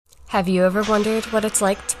Have you ever wondered what it's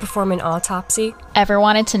like to perform an autopsy? Ever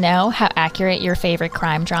wanted to know how accurate your favorite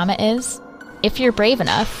crime drama is? If you're brave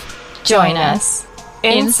enough, join us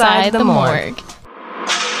inside the morgue.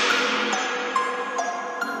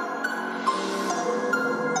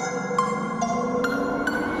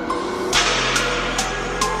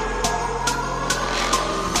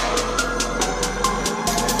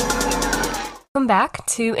 Welcome back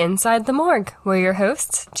to Inside the Morgue. We're your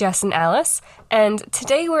hosts, Jess and Alice, and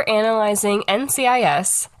today we're analyzing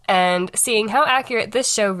NCIS and seeing how accurate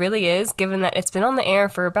this show really is, given that it's been on the air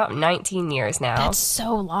for about 19 years now. That's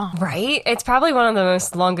so long. Right? It's probably one of the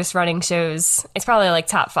most longest running shows. It's probably like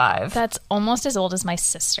top 5. That's almost as old as my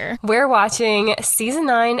sister. We're watching Season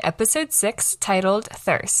 9, Episode 6, titled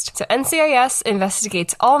Thirst. So NCIS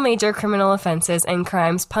investigates all major criminal offenses and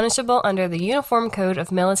crimes punishable under the Uniform Code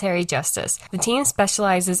of Military Justice. The team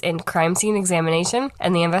specializes in crime scene examination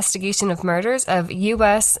and the investigation of murders of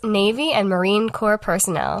U.S. Navy and Marine Corps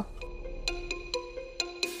personnel.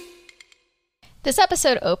 This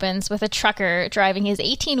episode opens with a trucker driving his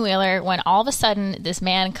 18-wheeler when all of a sudden this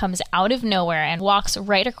man comes out of nowhere and walks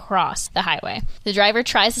right across the highway. The driver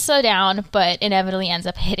tries to slow down, but inevitably ends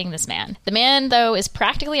up hitting this man. The man, though, is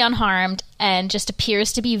practically unharmed and just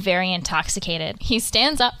appears to be very intoxicated. He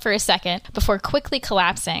stands up for a second before quickly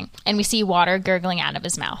collapsing, and we see water gurgling out of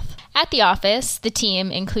his mouth. At the office, the team,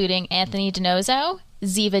 including Anthony DiNozzo,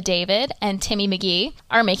 Ziva David, and Timmy McGee,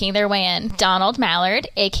 are making their way in. Donald Mallard,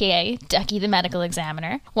 aka Ducky the medical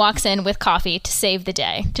examiner, walks in with coffee to save the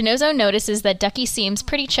day. DiNozzo notices that Ducky seems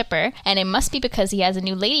pretty chipper, and it must be because he has a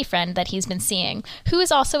new lady friend that he's been seeing, who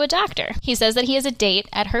is also a doctor. He says that he has a date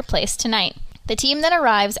at her place tonight. The team then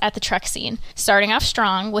arrives at the truck scene, starting off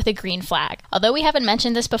strong with a green flag. Although we haven't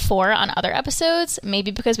mentioned this before on other episodes,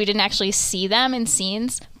 maybe because we didn't actually see them in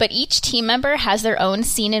scenes, but each team member has their own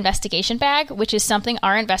scene investigation bag, which is something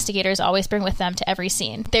our investigators always bring with them to every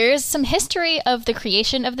scene. There is some history of the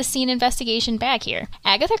creation of the scene investigation bag here.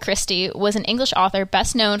 Agatha Christie was an English author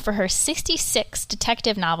best known for her 66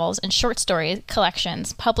 detective novels and short story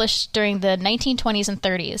collections published during the 1920s and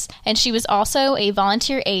 30s, and she was also a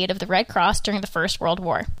volunteer aide of the Red Cross during the First World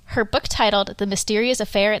War. Her book titled The Mysterious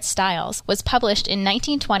Affair at Styles was published in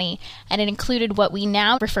 1920, and it included what we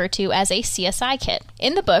now refer to as a CSI kit.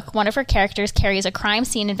 In the book, one of her characters carries a crime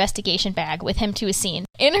scene investigation bag with him to a scene.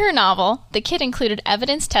 In her novel, the kit included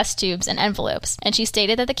evidence test tubes and envelopes, and she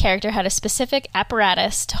stated that the character had a specific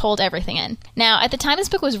apparatus to hold everything in. Now, at the time this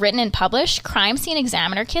book was written and published, crime scene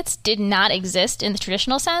examiner kits did not exist in the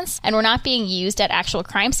traditional sense and were not being used at actual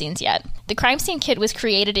crime scenes yet. The crime scene kit was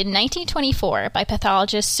created in 1924 by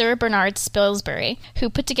pathologist Sir Bernard Spilsbury, who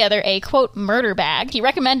put together a, quote, murder bag. He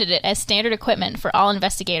recommended it as standard equipment for all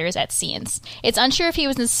investigators at scenes. It's unsure if he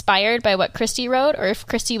was inspired by what Christie wrote or if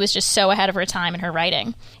Christie was just so ahead of her time in her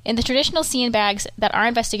writing. In the traditional scene bags that our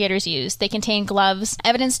investigators use, they contain gloves,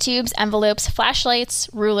 evidence tubes, envelopes, flashlights,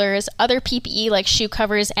 rulers, other PPE like shoe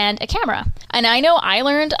covers, and a camera. And I know I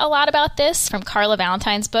learned a lot about this from Carla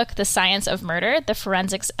Valentine's book, The Science of Murder, The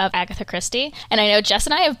Forensics of Agatha Christie. And I know Jess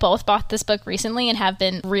and I have both bought this book recently and have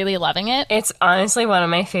been really loving it. It's honestly one of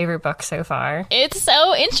my favorite books so far. It's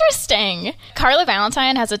so interesting. Carla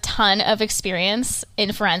Valentine has a ton of experience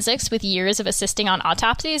in forensics with years of assisting on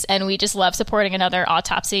autopsies, and we just love supporting another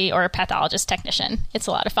autopsy or pathologist technician. It's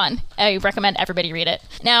a lot of fun. I recommend everybody read it.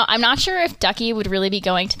 Now, I'm not sure if Ducky would really be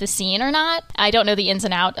going to the scene or not. I don't know the ins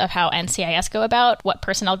and outs of how NCIS go about what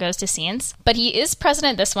personnel goes to scenes, but he is present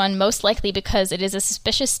at this one, most likely because it is a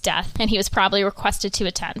suspicious death, and he was probably requested to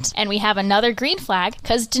attend. And we have another green flag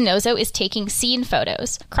because DiNozzo is taking scene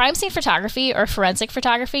photos. Crime scene photography or forensic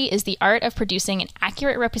photography is the art of producing an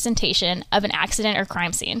accurate representation of an accident or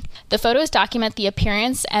crime scene. The photos document the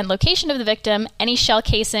appearance and location of the victim, any shell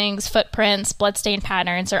casings, footprints, bloodstain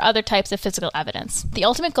patterns, or other types of physical evidence. The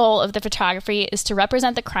ultimate goal of the photography is to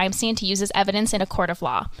represent the crime scene to use as evidence in a court of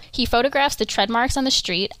law. He photographs the tread marks on the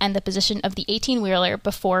street and the position of the 18-wheeler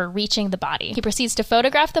before reaching the body. He proceeds to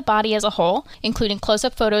photograph the body as a whole, including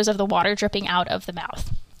close-up photos of the water dripping out of the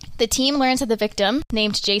mouth. The team learns that the victim,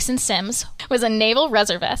 named Jason Sims, was a naval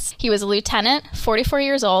reservist. He was a lieutenant, 44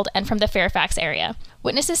 years old, and from the Fairfax area.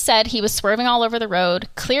 Witnesses said he was swerving all over the road,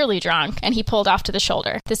 clearly drunk, and he pulled off to the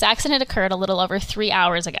shoulder. This accident occurred a little over 3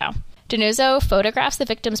 hours ago. DiNozzo photographs the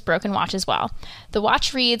victim's broken watch as well. The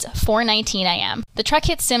watch reads 4:19 a.m. The truck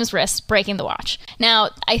hits Sims' wrist, breaking the watch. Now,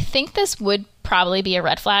 I think this would probably be a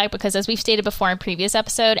red flag because, as we've stated before in previous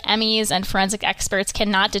episode, MEs and forensic experts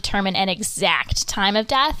cannot determine an exact time of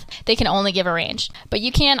death. They can only give a range. But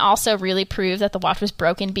you can also really prove that the watch was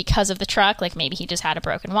broken because of the truck. Like maybe he just had a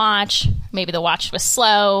broken watch, maybe the watch was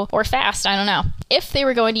slow or fast, I don't know. If they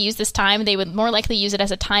were going to use this time, they would more likely use it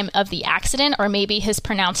as a time of the accident or maybe his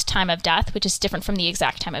pronounced time of death, which is different from the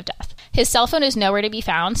exact time of death. His cell phone is nowhere to be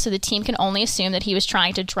found, so the team can only assume that he was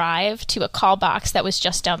trying to drive to a call box that was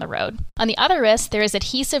just down the road. On the other wrist, there is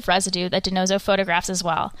adhesive residue that DiNozzo photographs as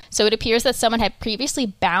well, so it appears that someone had previously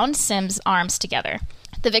bound Sims' arms together.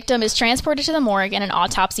 The victim is transported to the morgue and an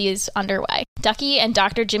autopsy is underway. Ducky and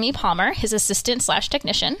Dr. Jimmy Palmer, his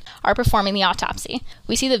assistant/technician, are performing the autopsy.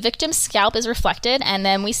 We see the victim's scalp is reflected, and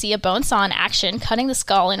then we see a bone saw in action cutting the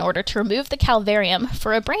skull in order to remove the calvarium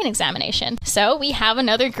for a brain examination. So we have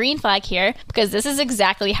another green flag here, because this is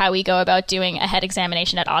exactly how we go about doing a head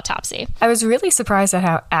examination at autopsy. I was really surprised at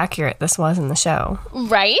how accurate this was in the show.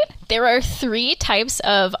 Right? There are 3 types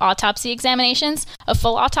of autopsy examinations. A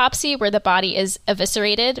full autopsy where the body is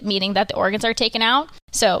eviscerated, meaning that the organs are taken out.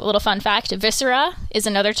 So, a little fun fact, viscera is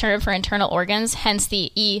another term for internal organs, hence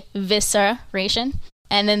the evisceration.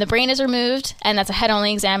 And then the brain is removed, and that's a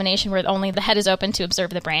head-only examination where only the head is open to observe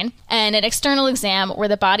the brain. And an external exam where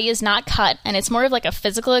the body is not cut, and it's more of like a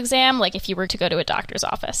physical exam, like if you were to go to a doctor's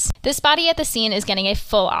office. This body at the scene is getting a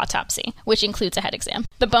full autopsy, which includes a head exam.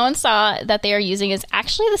 The bone saw that they are using is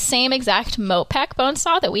actually the same exact Mopec bone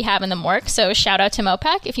saw that we have in the morgue, so shout out to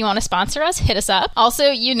Mopec. If you want to sponsor us, hit us up.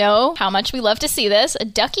 Also, you know how much we love to see this.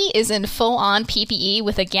 Ducky is in full-on PPE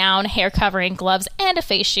with a gown, hair covering, gloves, and a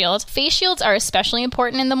face shield. Face shields are especially important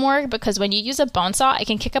in the morgue because when you use a bone saw, it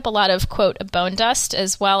can kick up a lot of, quote, bone dust,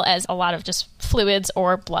 as well as a lot of just fluids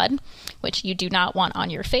or blood, which you do not want on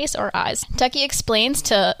your face or eyes. Ducky explains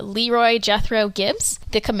to Leroy Jethro Gibbs,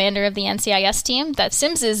 the commander of the NCIS team, that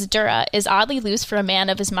Sims's dura is oddly loose for a man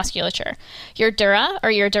of his musculature. Your dura, or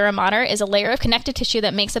your dura mater, is a layer of connective tissue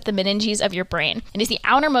that makes up the meninges of your brain. It is the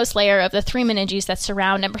outermost layer of the 3 meninges that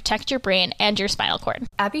surround and protect your brain and your spinal cord.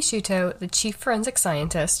 Abby Shuto, the chief forensic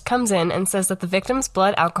scientist, comes in and says that the victim's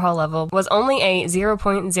blood alcohol level was only a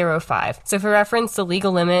 0.05. So for reference, the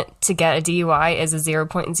legal limit to get a DUI is a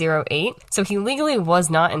 0.08. So he legally was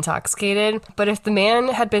not intoxicated, but if the man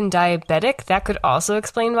had been diabetic, that could also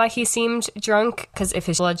explain why he seemed drunk, because if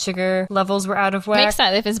his blood sugar levels were out of whack. Makes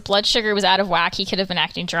sense. If his blood sugar was out of whack, he could have been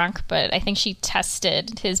acting drunk, but I think she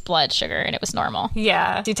tested his blood sugar and it was normal.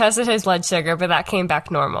 Yeah, she tested his blood sugar, but that came back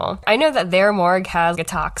normal. I know that their morgue has a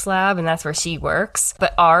tox lab, and that's where she works,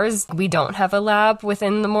 but ours, we don't have a lab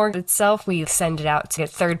within the morgue itself. We send it out to a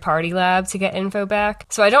third-party lab to get info back.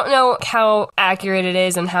 So I don't know how accurate it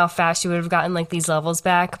is and how fast she would have gotten like these levels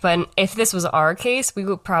back, but if this was our case, we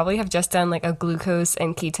would probably have just done like a glucose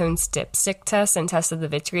and ketone dipstick test and tested the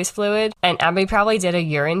vitreous fluid, and Abby probably did a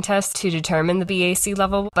urine test to determine the BAC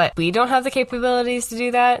level, but we don't have the capabilities to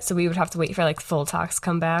do that, so we would have to wait for like full tox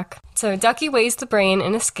come back. So Ducky weighs the brain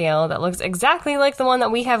in a scale that looks exactly like the one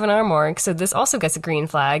that we have in our morgue, so this also gets a green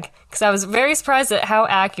flag, because I was very surprised at how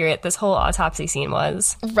accurate this whole autopsy scene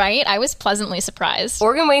was. Right? I was pleasantly surprised.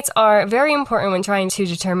 Organ weights are very important when trying to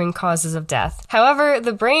determine causes of death. However,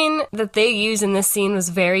 the brain that they used in this scene was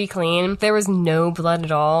very clean. There was no blood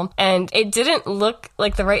at all, and it didn't look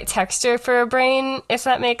like the right texture for a brain, if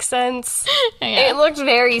that makes sense. Yeah. It looked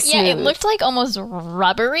very smooth. Yeah, it looked like almost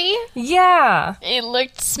rubbery. Yeah. It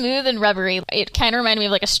looked smooth and rubbery. It kind of reminded me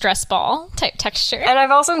of like a stress ball type texture. And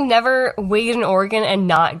I've also never weighed an organ and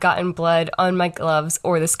not gotten blood on my gloves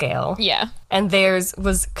or the scale. Yeah. And theirs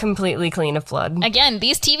was completely clean of blood. Again,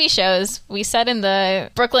 these TV shows, we said in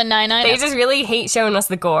the Brooklyn Nine-Nine... They just really hate showing us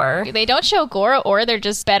the gore. They don't show gore, or they're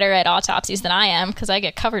just better at autopsies than I am, because I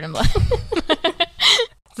get covered in blood.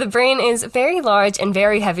 The brain is very large and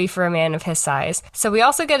very heavy for a man of his size. So we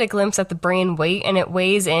also get a glimpse at the brain weight, and it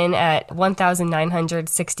weighs in at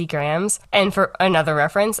 1,960 grams. And for another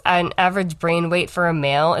reference, an average brain weight for a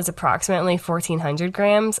male is approximately 1,400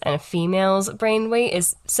 grams, and a female's brain weight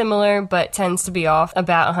is similar, but tends to be off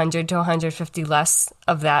about 100 to 150 less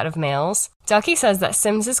of that of males. Ducky says that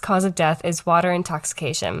Sims's cause of death is water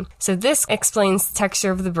intoxication. So this explains the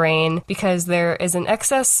texture of the brain because there is an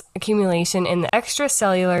excess accumulation in the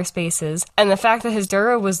extracellular spaces, and the fact that his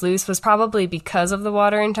dura was loose was probably because of the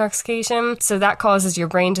water intoxication. So that causes your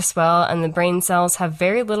brain to swell, and the brain cells have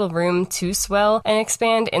very little room to swell and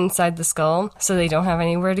expand inside the skull, so they don't have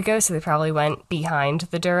anywhere to go, so they probably went behind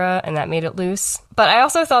the dura, and that made it loose. But I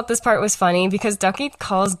also thought this part was funny because Ducky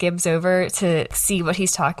calls Gibbs over to see what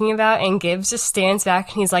he's talking about, and Gibbs just stands back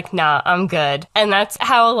and he's like, nah, I'm good. And that's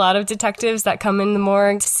how a lot of detectives that come in the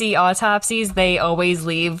morgue to see autopsies, they always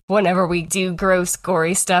leave whenever we do gross,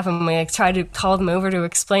 gory stuff, and we try to call them over to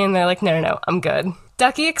explain. They're like, no, I'm good.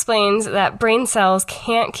 Ducky explains that brain cells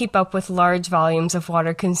can't keep up with large volumes of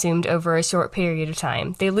water consumed over a short period of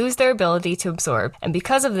time. They lose their ability to absorb, and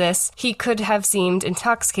because of this, he could have seemed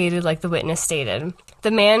intoxicated like the witness stated. The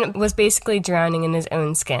man was basically drowning in his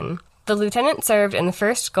own skin. The lieutenant served in the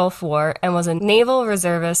First Gulf War and was a naval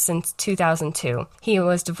reservist since 2002. He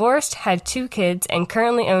was divorced, had 2 kids, and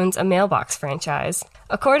currently owns a mailbox franchise.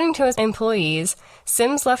 According to his employees,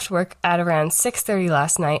 Sims left work at around 6:30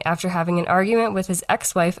 last night after having an argument with his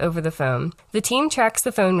ex-wife over the phone. The team tracks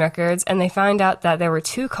the phone records, and they find out that there were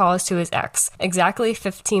 2 calls to his ex, exactly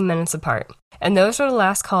 15 minutes apart. And those were the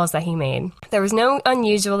last calls that he made. There was no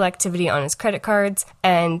unusual activity on his credit cards,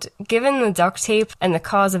 and given the duct tape and the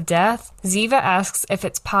cause of death, Ziva asks if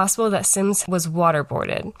it's possible that Sims was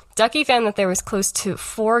waterboarded. Ducky found that there was close to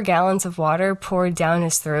 4 gallons of water poured down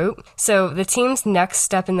his throat, so the team's next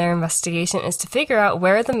step in their investigation is to figure out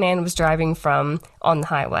where the man was driving from on the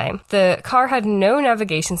highway. The car had no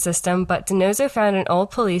navigation system, but DiNozzo found an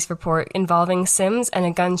old police report involving Sims and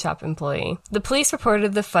a gun shop employee. The police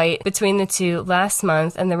reported the fight between the two last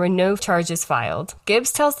month, and there were no charges filed.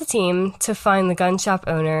 Gibbs tells the team to find the gun shop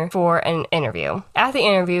owner for an interview. At the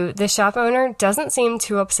interview, the shop owner doesn't seem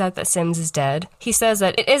too upset that Sims is dead. He says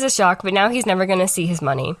that it is a shock, but now he's never going to see his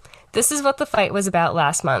money. This is what the fight was about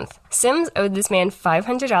last month. Sims owed this man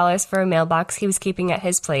 $500 for a mailbox he was keeping at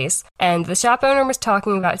his place, and the shop owner was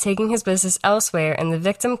talking about taking his business elsewhere, and the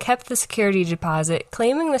victim kept the security deposit,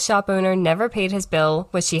 claiming the shop owner never paid his bill,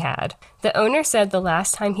 which he had. The owner said the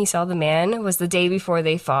last time he saw the man was the day before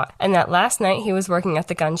they fought, and that last night he was working at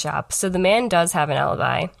the gun shop, so the man does have an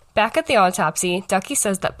alibi. Back at the autopsy, Ducky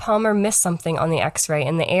says that Palmer missed something on the x-ray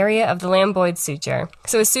in the area of the lambdoid suture.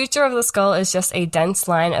 So a suture of the skull is just a dense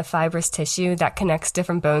line of fibrous tissue that connects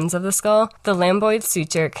different bones of the skull. The lambdoid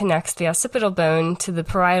suture connects the occipital bone to the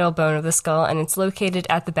parietal bone of the skull, and it's located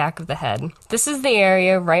at the back of the head. This is the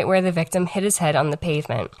area right where the victim hit his head on the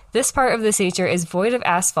pavement. This part of the suture is void of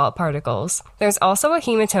asphalt particles. There's also a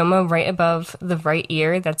hematoma right above the right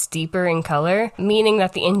ear that's deeper in color, meaning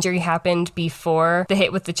that the injury happened before the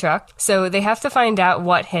hit with the truck, so they have to find out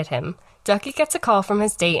what hit him. Ducky gets a call from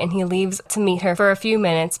his date, and he leaves to meet her for a few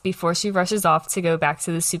minutes before she rushes off to go back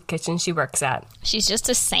to the soup kitchen she works at. She's just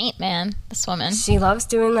a saint, man, this woman. She loves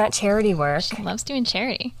doing that charity work. She loves doing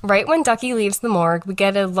charity. Right when Ducky leaves the morgue, we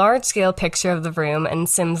get a large-scale picture of the room and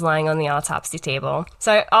Sims lying on the autopsy table.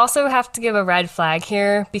 So I also have to give a red flag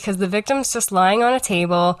here, because the victim's just lying on a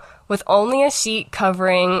table with only a sheet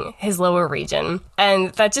covering his lower region. And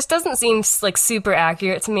that just doesn't seem like super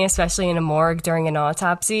accurate to me, especially in a morgue during an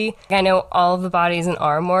autopsy. I know all of the bodies in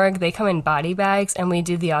our morgue, they come in body bags, and we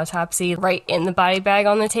do the autopsy right in the body bag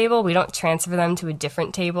on the table. We don't transfer them to a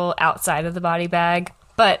different table outside of the body bag.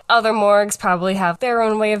 But other morgues probably have their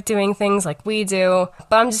own way of doing things like we do.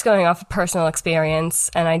 But I'm just going off of personal experience,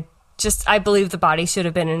 and I believe the body should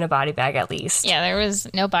have been in a body bag at least. Yeah, there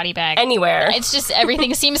was no body bag anywhere. It's just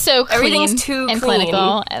everything seems so clean. Everything's too and clean.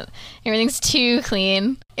 Clinical. Everything's too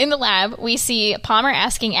clean. In the lab, we see Palmer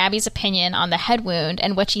asking Abby's opinion on the head wound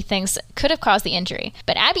and what she thinks could have caused the injury.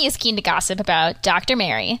 But Abby is keen to gossip about Dr.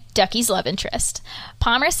 Mary, Ducky's love interest.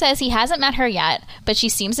 Palmer says he hasn't met her yet, but she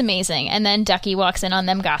seems amazing, and then Ducky walks in on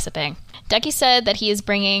them gossiping. Ducky said that he is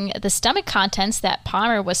bringing the stomach contents that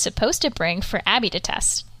Palmer was supposed to bring for Abby to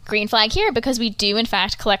test. Green flag here, because we do in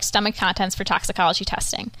fact collect stomach contents for toxicology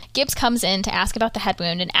testing. Gibbs comes in to ask about the head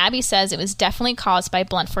wound, and Abby says it was definitely caused by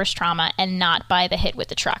blunt force trauma and not by the hit with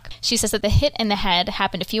the truck. She says that the hit in the head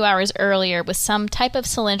happened a few hours earlier with some type of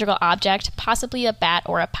cylindrical object, possibly a bat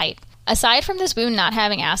or a pipe. Aside from this wound not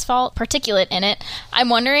having asphalt particulate in it, I'm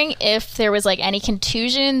wondering if there was any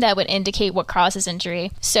contusion that would indicate what causes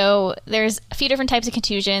injury. So there's a few different types of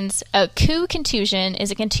contusions. A coup contusion is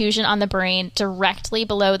a contusion on the brain directly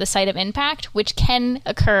below the site of impact, which can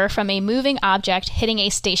occur from a moving object hitting a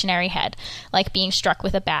stationary head, like being struck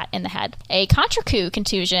with a bat in the head. A contra coup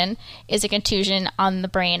contusion is a contusion on the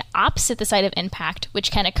brain opposite the site of impact,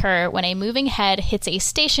 which can occur when a moving head hits a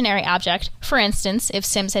stationary object. For instance, if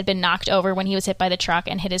Sims had been knocked over when he was hit by the truck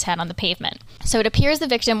and hit his head on the pavement. So it appears the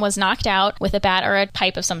victim was knocked out with a bat or a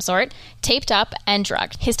pipe of some sort, taped up, and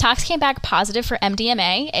drugged. His tox came back positive for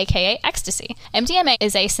MDMA, aka ecstasy. MDMA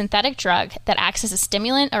is a synthetic drug that acts as a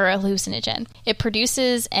stimulant or a hallucinogen. It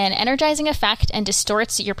produces an energizing effect and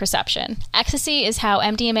distorts your perception. Ecstasy is how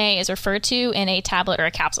MDMA is referred to in a tablet or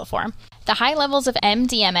a capsule form. The high levels of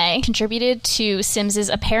MDMA contributed to Sims's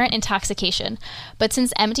apparent intoxication, but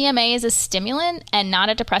since MDMA is a stimulant and not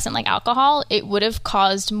a depressant like alcohol, it would have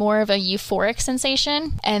caused more of a euphoric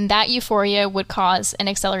sensation, and that euphoria would cause an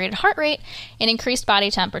accelerated heart rate and increased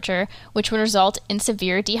body temperature, which would result in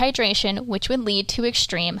severe dehydration, which would lead to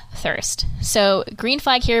extreme thirst. So, green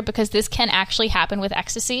flag here because this can actually happen with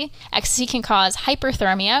ecstasy. Ecstasy can cause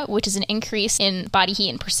hyperthermia, which is an increase in body heat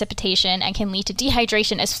and precipitation, and can lead to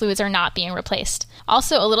dehydration as fluids are not being replaced.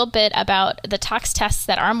 Also, a little bit about the tox tests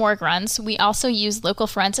that our morgue runs. We also use local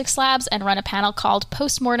forensics labs and run a panel called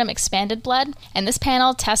postmortem expanded blood, and this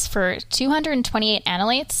panel tests for 228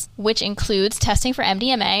 analytes, which includes testing for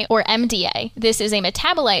MDMA or MDA. This is a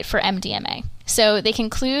metabolite for MDMA. So they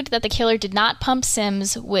conclude that the killer did not pump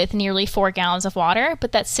Sims with nearly 4 gallons of water,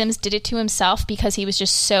 but that Sims did it to himself because he was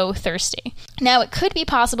just so thirsty. Now, it could be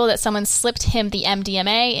possible that someone slipped him the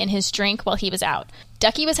MDMA in his drink while he was out.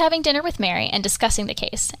 Ducky was having dinner with Mary and discussing the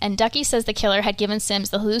case, and Ducky says the killer had given Sims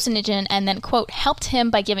the hallucinogen and then, quote, helped him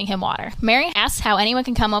by giving him water. Mary asks how anyone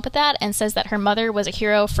can come up with that and says that her mother was a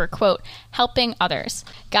hero for, quote, helping others.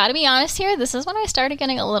 Gotta be honest here, this is when I started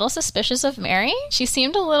getting a little suspicious of Mary. She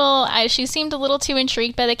seemed a little too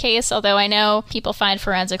intrigued by the case, although I know people find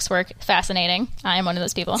forensics work fascinating. I am one of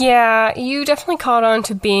those people. Yeah, you definitely caught on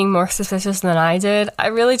to being more suspicious than I did. I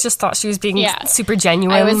really just thought she was being super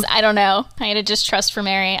genuine. I don't know. I had to just trust for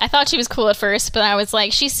Mary. I thought she was cool at first, but I was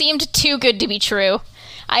like, she seemed too good to be true.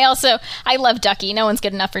 I love Ducky. No one's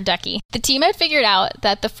good enough for Ducky. The team had figured out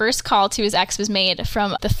that the first call to his ex was made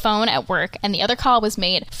from the phone at work, and the other call was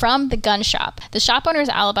made from the gun shop. The shop owner's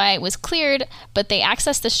alibi was cleared, but they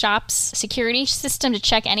accessed the shop's security system to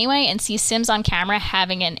check anyway and see Sims on camera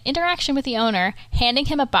having an interaction with the owner, handing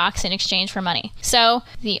him a box in exchange for money. So,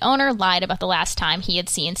 the owner lied about the last time he had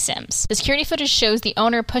seen Sims. The security footage shows the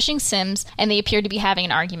owner pushing Sims, and they appeared to be having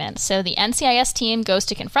an argument. So, the NCIS team goes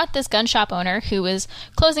to confront this gun shop owner, who is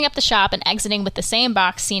closing up the shop and exiting with the same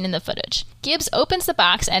box seen in the footage. Gibbs opens the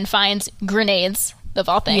box and finds grenades, of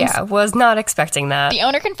all things. Yeah, was not expecting that. The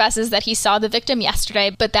owner confesses that he saw the victim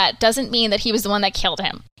yesterday, but that doesn't mean that he was the one that killed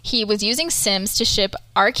him. He was using Sims to ship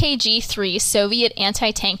RKG-3 Soviet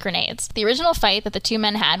anti-tank grenades. The original fight that the two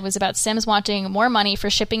men had was about Sims wanting more money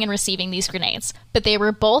for shipping and receiving these grenades, but they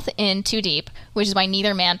were both in too deep, which is why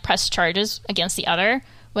neither man pressed charges against the other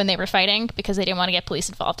when they were fighting, because they didn't want to get police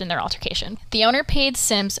involved in their altercation. The owner paid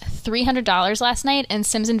Sims $300 last night, and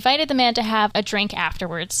Sims invited the man to have a drink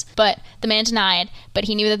afterwards, but the man denied, but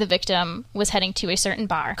he knew that the victim was heading to a certain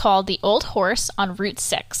bar called the Old Horse on Route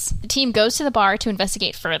 6. The team goes to the bar to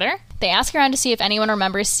investigate further. They ask around to see if anyone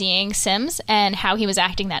remembers seeing Sims and how he was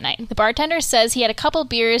acting that night. The bartender says he had a couple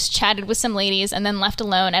beers, chatted with some ladies, and then left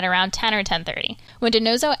alone at around 10 or 10:30. When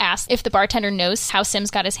Donoso asks if the bartender knows how Sims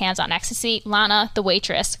got his hands on ecstasy, Lana, the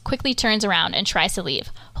waitress, quickly turns around and tries to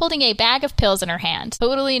leave, holding a bag of pills in her hand.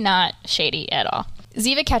 Totally not shady at all.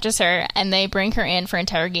 Ziva catches her, and they bring her in for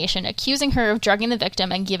interrogation, accusing her of drugging the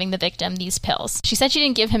victim and giving the victim these pills. She said she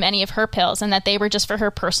didn't give him any of her pills and that they were just for her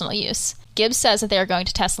personal use. Gibbs says that they are going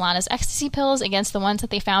to test Lana's ecstasy pills against the ones that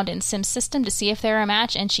they found in Sim's system to see if they're a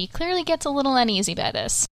match, and she clearly gets a little uneasy by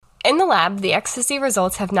this. In the lab, the ecstasy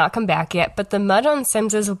results have not come back yet, but the mud on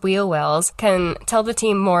Sims's wheel wells can tell the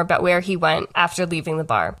team more about where he went after leaving the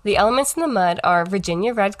bar. The elements in the mud are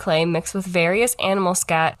Virginia red clay mixed with various animal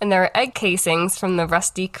scat, and there are egg casings from the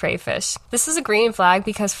rusty crayfish. This is a green flag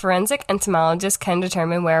because forensic entomologists can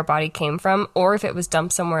determine where a body came from or if it was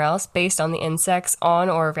dumped somewhere else based on the insects on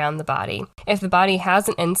or around the body. If the body has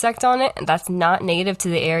an insect on it that's not native to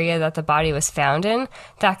the area that the body was found in,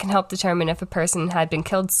 that can help determine if a person had been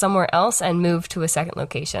killed somewhere else and moved to a second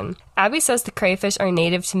location. Abby says the crayfish are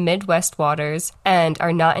native to Midwest waters and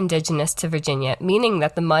are not indigenous to Virginia, meaning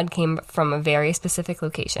that the mud came from a very specific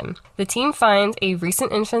location. The team finds a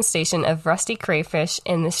recent infestation of rusty crayfish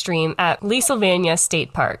in the stream at Leesylvania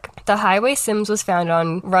State Park. The highway Sims was found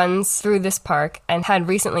on runs through this park and had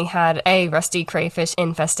recently had a rusty crayfish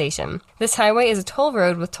infestation. This highway is a toll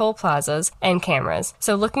road with toll plazas and cameras,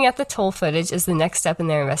 so looking at the toll footage is the next step in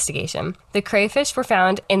their investigation. The crayfish were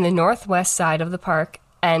found in the northwest side of the park,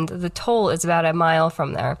 and the toll is about a mile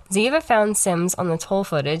from there. Ziva found Sims on the toll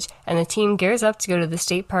footage, and the team gears up to go to the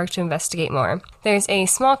state park to investigate more. There's a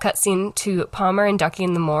small cutscene to Palmer and Ducky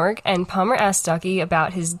in the morgue, and Palmer asks Ducky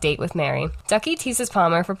about his date with Mary. Ducky teases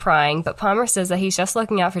Palmer for prying, but Palmer says that he's just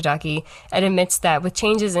looking out for Ducky, and admits that with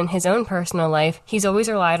changes in his own personal life, he's always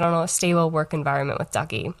relied on a stable work environment with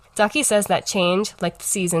Ducky. Ducky says that change, like the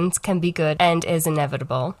seasons, can be good and is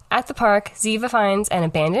inevitable. At the park, Ziva finds an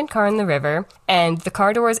abandoned car in the river, and the car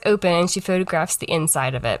car doors open and she photographs the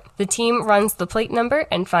inside of it. The team runs the plate number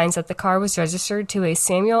and finds that the car was registered to a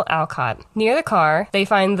Samuel Alcott. Near the car, they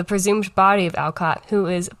find the presumed body of Alcott, who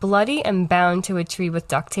is bloody and bound to a tree with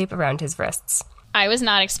duct tape around his wrists. I was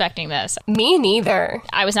not expecting this. Me neither.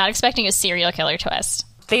 I was not expecting a serial killer twist.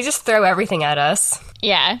 They just throw everything at us.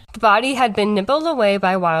 Yeah. The body had been nibbled away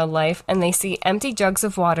by wildlife, and they see empty jugs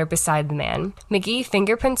of water beside the man. McGee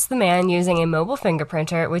fingerprints the man using a mobile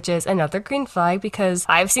fingerprinter, which is another green flag because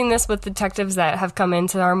I've seen this with detectives that have come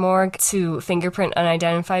into our morgue to fingerprint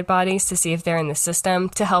unidentified bodies to see if they're in the system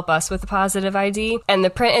to help us with a positive ID. And the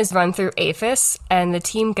print is run through APHIS, and the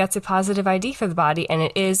team gets a positive ID for the body, and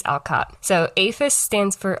it is Alcott. So APHIS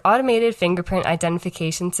stands for Automated Fingerprint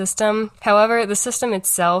Identification System. However, the system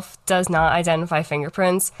itself does not identify fingerprints.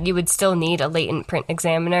 You would still need a latent print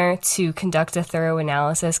examiner to conduct a thorough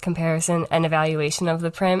analysis, comparison, and evaluation of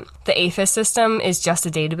the print. The APHIS system is just a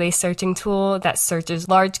database searching tool that searches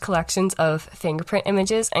large collections of fingerprint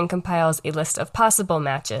images and compiles a list of possible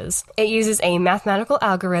matches. It uses a mathematical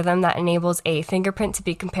algorithm that enables a fingerprint to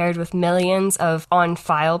be compared with millions of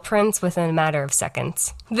on-file prints within a matter of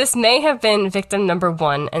seconds. This may have been victim number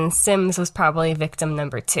 1, and Sims was probably victim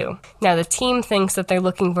number 2. Now, the team thinks that they're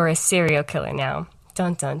looking for a serial killer now.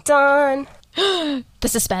 Dun dun dun. The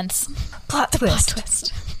suspense. Plot twist. Plot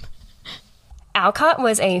twist. Alcott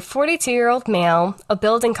was a 42-year-old male, a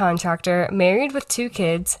building contractor, married with 2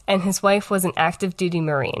 kids, and his wife was an active-duty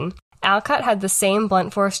Marine. Alcott had the same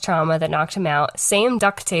blunt force trauma that knocked him out, same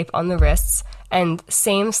duct tape on the wrists, and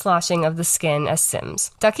same sloshing of the skin as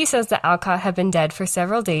Sims. Ducky says that Alcott had been dead for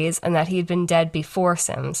several days and that he had been dead before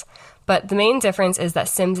Sims. But the main difference is that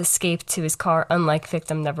Sims escaped to his car, unlike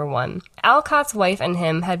victim number 1. Alcott's wife and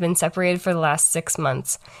him had been separated for the last 6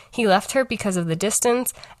 months. He left her because of the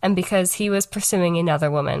distance and because he was pursuing another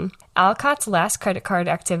woman. Alcott's last credit card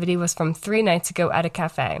activity was from 3 nights ago at a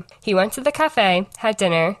cafe. He went to the cafe, had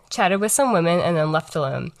dinner, chatted with some women, and then left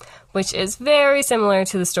alone, which is very similar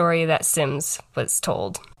to the story that Sims was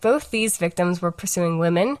told. Both these victims were pursuing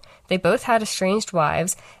women, they both had estranged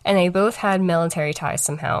wives, and they both had military ties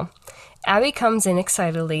somehow. Abby comes in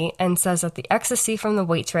excitedly and says that the ecstasy from the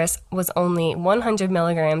waitress was only 100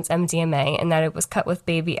 milligrams MDMA and that it was cut with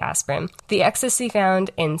baby aspirin. The ecstasy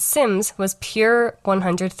found in Sims was pure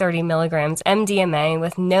 130 milligrams MDMA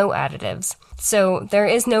with no additives. So there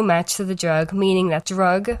is no match to the drug, meaning that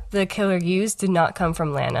drug the killer used did not come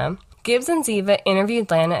from Lana. Gibbs and Ziva interviewed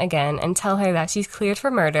Lana again and tell her that she's cleared for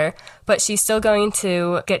murder, but she's still going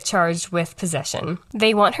to get charged with possession.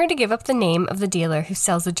 They want her to give up the name of the dealer who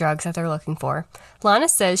sells the drugs that they're looking for. Lana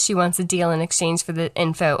says she wants a deal in exchange for the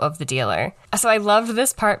info of the dealer. So I loved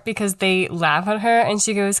this part because they laugh at her and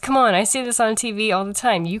she goes, "Come on, I see this on TV all the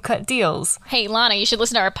time. You cut deals." Hey, Lana, you should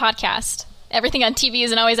listen to our podcast. Everything on TV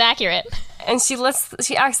isn't always accurate. And she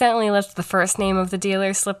accidentally lets the first name of the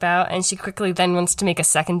dealer slip out, and she quickly then wants to make a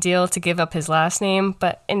second deal to give up his last name,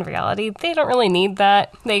 but in reality, they don't really need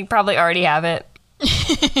that. They probably already have it.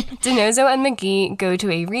 Donoso and McGee go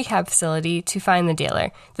to a rehab facility to find the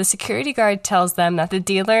dealer. The security guard tells them that the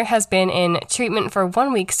dealer has been in treatment for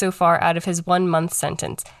 1 week so far out of his 1-month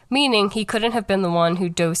sentence, meaning he couldn't have been the one who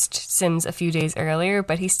dosed Sims a few days earlier,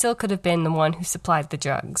 but he still could have been the one who supplied the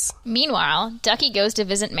drugs. Meanwhile, Ducky goes to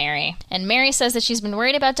visit Mary, and Mary says that she's been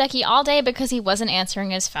worried about Ducky all day because he wasn't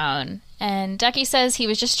answering his phone. And Ducky says he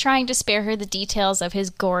was just trying to spare her the details of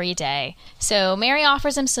his gory day. So Mary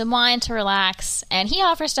offers him some wine to relax, and he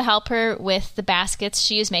offers to help her with the baskets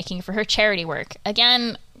she is making for her charity work.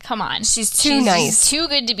 Again, come on. She's too nice. She's too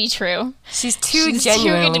good to be true. She's genuinely too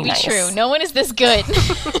good to be nice. true. No one is this good.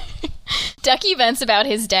 Ducky vents about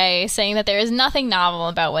his day, saying that there is nothing novel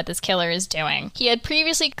about what this killer is doing. He had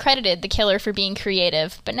previously credited the killer for being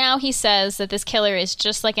creative, but now he says that this killer is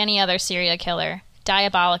just like any other serial killer.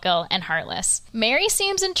 Diabolical and heartless. Mary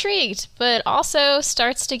seems intrigued, but also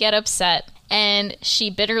starts to get upset, and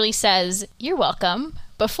she bitterly says, "You're welcome,"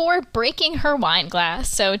 before breaking her wine glass.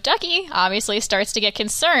 So Ducky obviously starts to get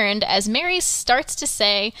concerned as Mary starts to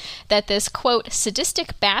say that this, quote,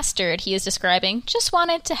 sadistic bastard he is describing just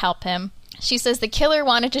wanted to help him. She says the killer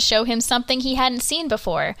wanted to show him something he hadn't seen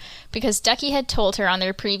before, because Ducky had told her on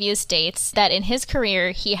their previous dates that in his career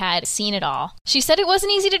he had seen it all. She said it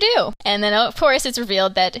wasn't easy to do. And then, of course, it's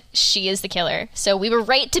revealed that she is the killer. So we were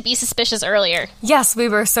right to be suspicious earlier. Yes, we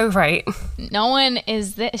were so right. No one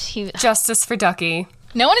is this. Justice for Ducky.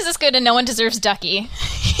 No one is this good and no one deserves Ducky.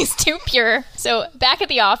 He's too pure. So back at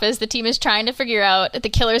the office, the team is trying to figure out the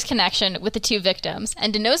killer's connection with the two victims.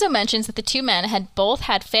 And DiNozzo mentions that the two men had both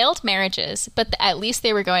had failed marriages, but at least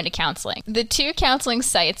they were going to counseling. The two counseling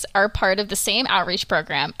sites are part of the same outreach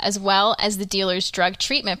program, as well as the dealer's drug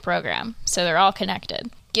treatment program. So they're all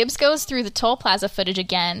connected. Gibbs goes through the toll plaza footage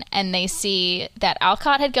again, and they see that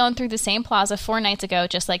Alcott had gone through the same plaza 4 nights ago,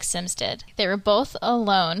 just like Sims did. They were both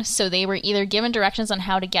alone, so they were either given directions on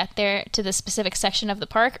how to get there to the specific section of the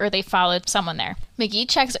park, or they followed someone there. McGee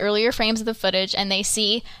checks earlier frames of the footage, and they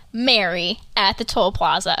see Mary at the toll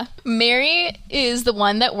plaza. Mary is the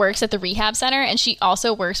one that works at the rehab center, and she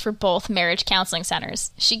also works for both marriage counseling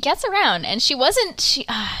centers. She gets around, and she wasn't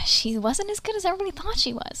as good as everybody thought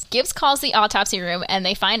she was. Gibbs calls the autopsy room, and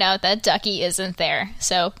they find out that Ducky isn't there.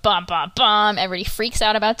 So, bum, bum, bum, everybody freaks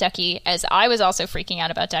out about Ducky, as I was also freaking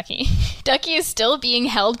out about Ducky. Ducky is still being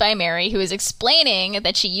held by Mary, who is explaining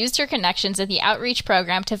that she used her connections at the outreach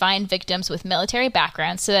program to find victims with military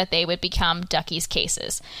backgrounds so that they would become Ducky's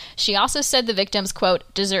cases. She also said the victims, quote,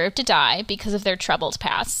 deserve to die because of their troubled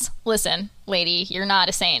pasts. Listen, lady, you're not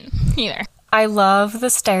a saint either. I love the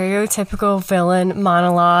stereotypical villain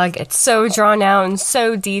monologue. It's so drawn out and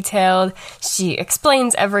so detailed. She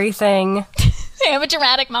explains everything. They have a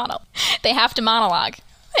dramatic model. They have to monologue.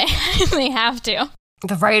 They have to.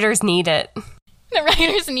 The writers need it. The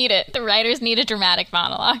writers need it. The writers need a dramatic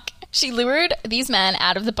monologue. She lured these men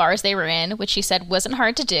out of the bars they were in, which she said wasn't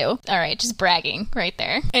hard to do. All right, just bragging right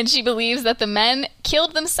there. And she believes that the men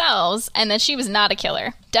killed themselves and that she was not a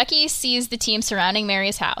killer. Ducky sees the team surrounding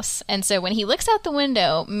Mary's house. And so when he looks out the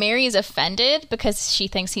window, Mary is offended because she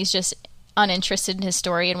thinks he's just uninterested in his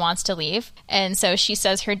story and wants to leave. And so she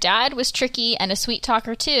says her dad was tricky and a sweet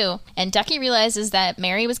talker too. And Ducky realizes that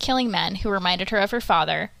Mary was killing men who reminded her of her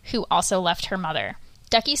father, who also left her mother.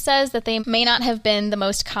 Ducky says that they may not have been the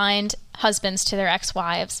most kind husbands to their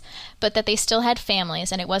ex-wives, but that they still had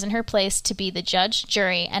families, and it wasn't her place to be the judge,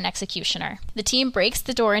 jury, and executioner. The team breaks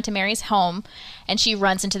the door into Mary's home, and she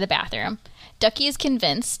runs into the bathroom. Ducky is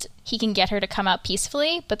convinced he can get her to come out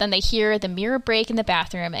peacefully, but then they hear the mirror break in the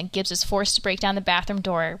bathroom, and Gibbs is forced to break down the bathroom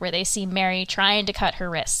door, where they see Mary trying to cut her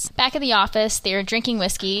wrists. Back at the office, they are drinking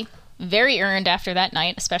whiskey, very earned after that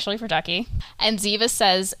night, especially for Ducky. And Ziva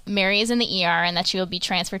says Mary is in the ER and that she will be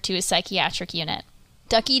transferred to a psychiatric unit.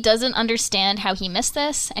 Ducky doesn't understand how he missed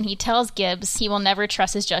this, and he tells Gibbs he will never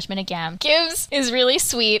trust his judgment again. Gibbs is really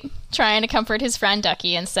sweet, trying to comfort his friend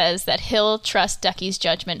Ducky, and says that he'll trust Ducky's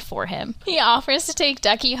judgment for him. He offers to take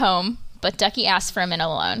Ducky home, but Ducky asks for a minute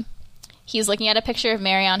alone. He's looking at a picture of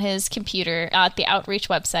Mary on his computer at the Outreach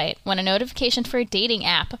website when a notification for a dating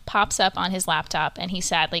app pops up on his laptop, and he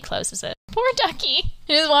sadly closes it. Poor Ducky.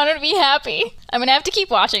 He just wanted to be happy. I'm going to have to keep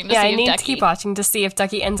watching to see if Ducky... Yeah, I need to keep watching to see if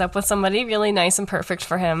Ducky ends up with somebody really nice and perfect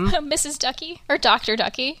for him. Mrs. Ducky? Or Dr.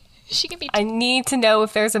 Ducky? She can be... I need to know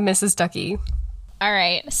if there's a Mrs. Ducky. All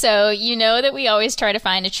right, so you know that we always try to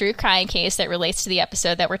find a true crime case that relates to the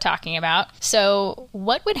episode that we're talking about. So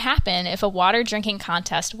what would happen if a water drinking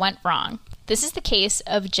contest went wrong? This is the case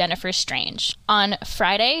of Jennifer Strange. On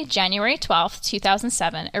Friday, January 12th,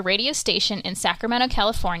 2007, a radio station in Sacramento,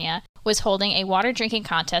 California, was holding a water drinking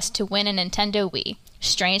contest to win a Nintendo Wii.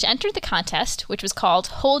 Strange entered the contest, which was called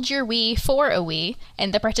Hold Your Wii for a Wii,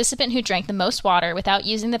 and the participant who drank the most water without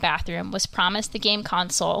using the bathroom was promised the game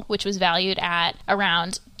console, which was valued at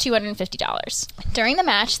around $250. During the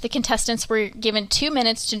match, the contestants were given 2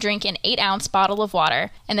 minutes to drink an 8-ounce bottle of water,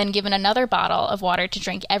 and then given another bottle of water to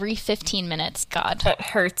drink every 15 minutes. God. That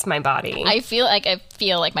hurts my body. I feel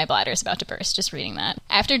like my bladder is about to burst just reading that.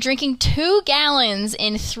 After drinking 2 gallons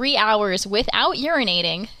in 3 hours without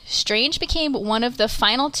urinating, Strange became one of the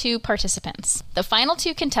final 2 participants. The final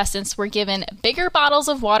 2 contestants were given bigger bottles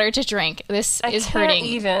of water to drink. This is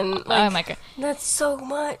hurting. Oh my God. That's so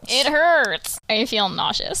much. It hurts. I feel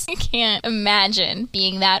nauseous. I can't imagine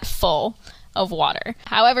being that full of water.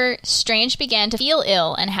 However, Strange began to feel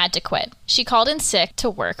ill and had to quit. She called in sick to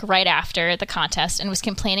work right after the contest and was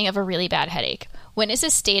complaining of a really bad headache.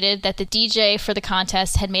 Witnesses stated that the DJ for the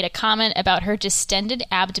contest had made a comment about her distended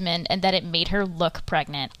abdomen and that it made her look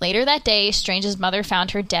pregnant. Later that day, Strange's mother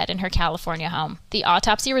found her dead in her California home. The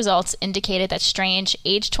autopsy results indicated that Strange,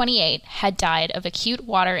 age 28, had died of acute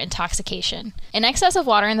water intoxication. An excess of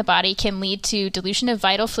water in the body can lead to dilution of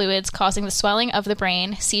vital fluids, causing the swelling of the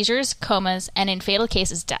brain, seizures, comas, and in fatal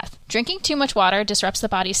cases, death. Drinking too much water disrupts the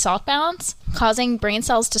body's salt balance, causing brain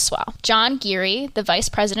cells to swell. John Geary, the vice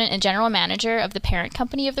president and general manager of the the parent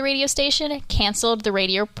company of the radio station, canceled the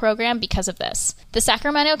radio program because of this. The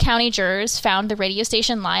Sacramento County jurors found the radio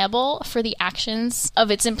station liable for the actions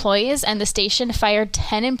of its employees, and the station fired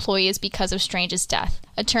 10 employees because of Strange's death.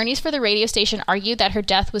 Attorneys for the radio station argued that her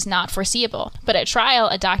death was not foreseeable, but at trial,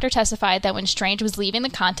 a doctor testified that when Strange was leaving the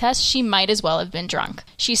contest, she might as well have been drunk.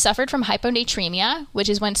 She suffered from hyponatremia, which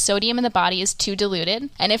is when sodium in the body is too diluted,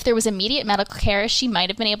 and if there was immediate medical care, she might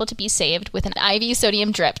have been able to be saved with an IV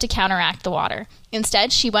sodium drip to counteract the water.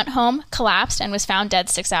 Instead, she went home, collapsed, and was found dead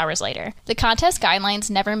 6 hours later. The contest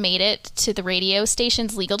guidelines never made it to the radio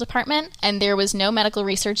station's legal department, and there was no medical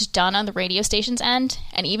research done on the radio station's end,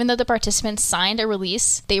 and even though the participants signed a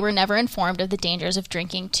release, they were never informed of the dangers of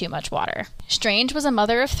drinking too much water. Strange was a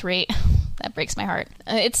mother of 3. That breaks my heart.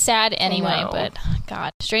 It's sad anyway, but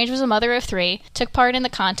God. Strange was a mother of 3, took part in the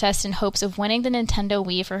contest in hopes of winning the Nintendo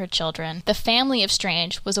Wii for her children. The family of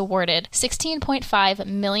Strange was awarded $16.5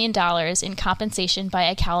 million in compensation by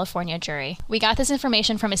a California jury. We got this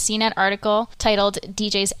information from a CNET article titled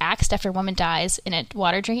DJ's Axed After Woman Dies in a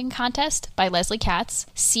Water Drinking Contest by Leslie Katz.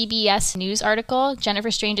 CBS News article, Jennifer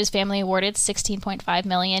Strange's family awarded $16.5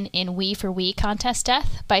 million in Wii for Wii contest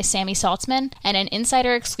death by Sammy Saltzman, and an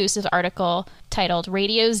insider exclusive article titled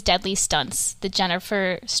Radio's Deadly Stunts, the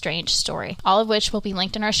Jennifer Strange story, all of which will be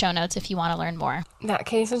linked in our show notes if you want to learn more. That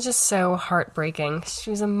case is just so heartbreaking. She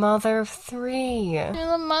was a mother of 3. She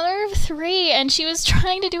was a mother of 3, and she was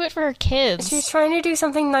trying to do it for her kids. She was trying to do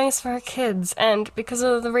something nice for her kids, and because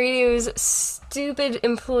of the radio's stupid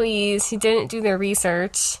employees who didn't do their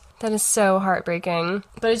research, that is so heartbreaking.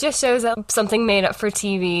 But it just shows that something made up for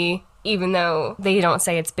TV, even though they don't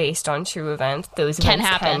say it's based on true events, those events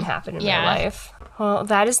can happen in real life. Well,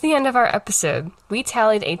 that is the end of our episode. We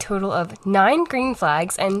tallied a total of 9 green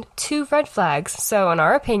flags and 2 red flags, so in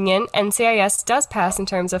our opinion, NCIS does pass in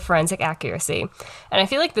terms of forensic accuracy. And I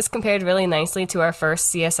feel like this compared really nicely to our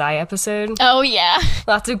first CSI episode. Oh, yeah.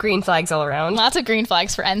 Lots of green flags all around. Lots of green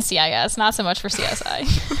flags for NCIS, not so much for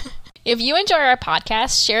CSI. If you enjoy our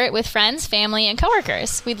podcast, share it with friends, family, and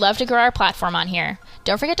coworkers. We'd love to grow our platform on here.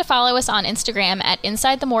 Don't forget to follow us on Instagram at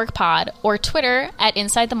Inside the Morgue Pod or Twitter at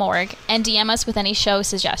Inside the Morgue, and DM us with any show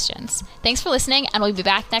suggestions. Thanks for listening, and we'll be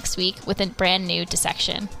back next week with a brand new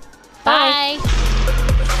dissection. Bye!